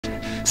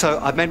So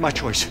I've made my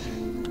choice.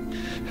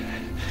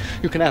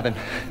 You can have him.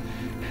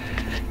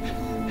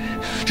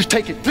 Just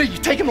take it, please,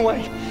 take him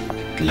away.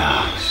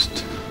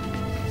 Last.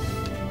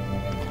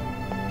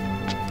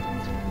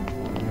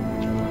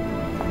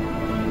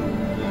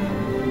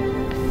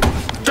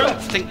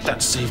 Don't think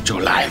that saved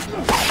your life.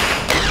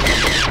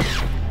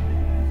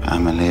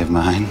 Family of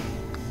mine.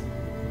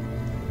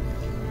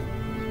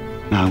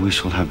 Now we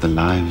shall have the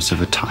lives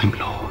of a Time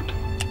Lord.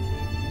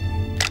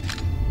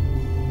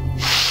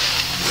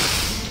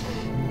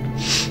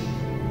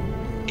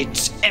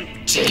 It's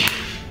empty.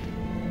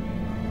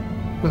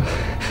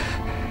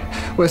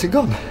 Where's it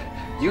gone?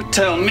 You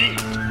tell me.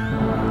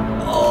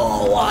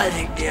 Oh, I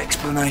think the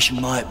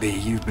explanation might be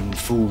you've been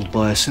fooled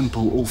by a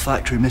simple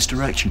olfactory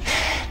misdirection.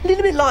 A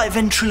little bit like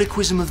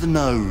ventriloquism of the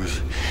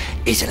nose.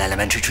 It's an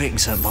elementary trick in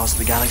certain parts of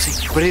the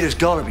galaxy, but it has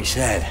got to be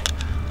said.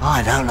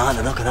 I don't like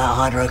the look of that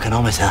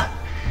hydrochronometer.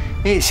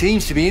 It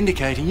seems to be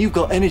indicating you've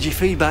got energy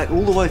feedback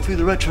all the way through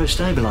the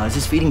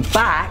retro-stabilizers feeding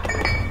back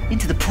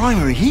into the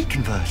primary heat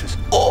converters.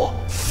 Or,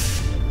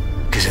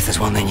 because if there's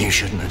one thing you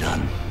shouldn't have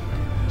done,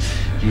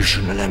 you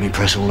shouldn't have let me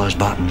press all those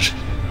buttons.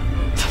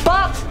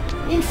 But,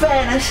 in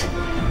fairness,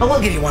 I will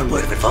give you one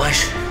word of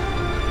advice.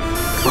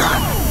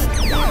 Run.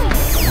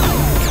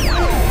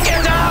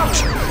 Get out!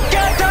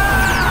 Get out!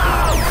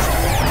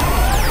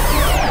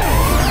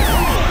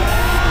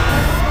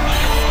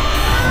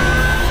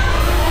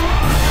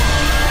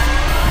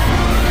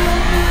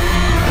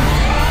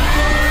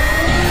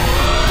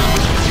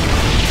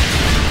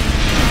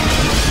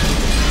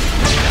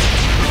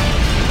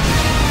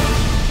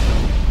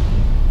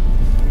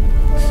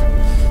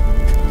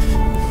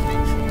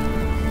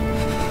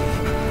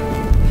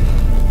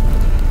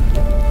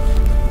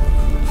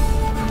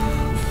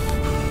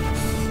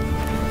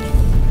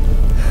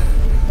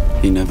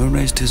 He never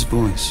raised his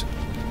voice.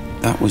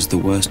 That was the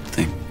worst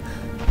thing.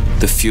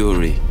 The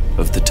fury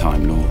of the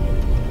Time Lord.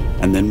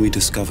 And then we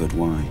discovered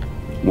why.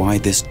 Why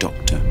this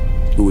doctor,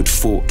 who had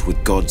fought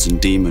with gods and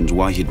demons,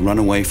 why he'd run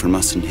away from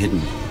us and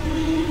hidden.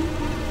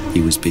 He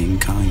was being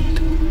kind.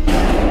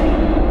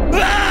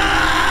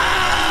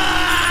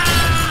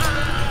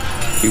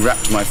 He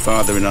wrapped my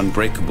father in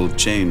unbreakable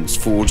chains,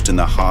 forged in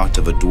the heart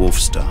of a dwarf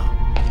star.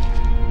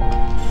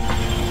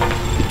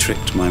 He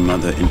tricked my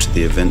mother into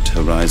the event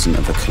horizon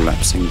of a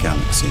collapsing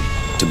galaxy,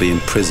 to be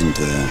imprisoned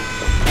there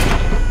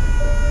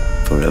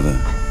forever.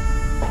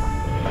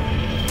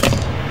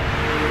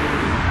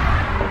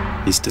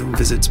 He still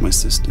visits my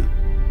sister,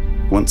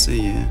 once a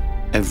year,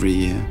 every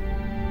year.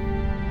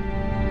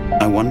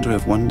 I wonder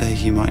if one day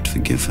he might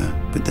forgive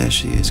her, but there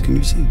she is, can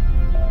you see?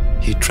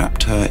 He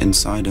trapped her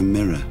inside a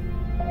mirror.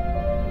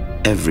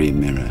 Every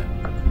mirror.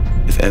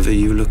 If ever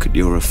you look at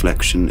your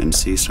reflection and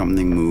see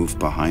something move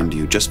behind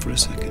you just for a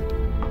second,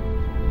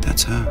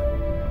 that's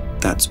her.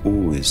 That's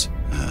always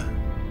her.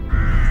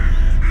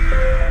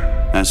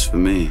 As for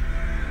me,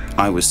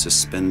 I was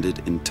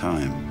suspended in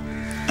time,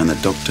 and the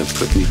doctor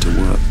put me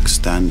to work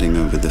standing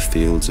over the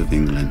fields of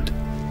England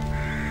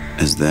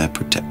as their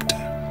protector.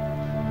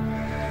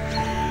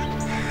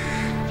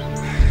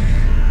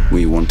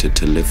 We wanted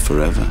to live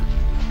forever,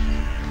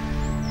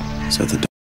 so the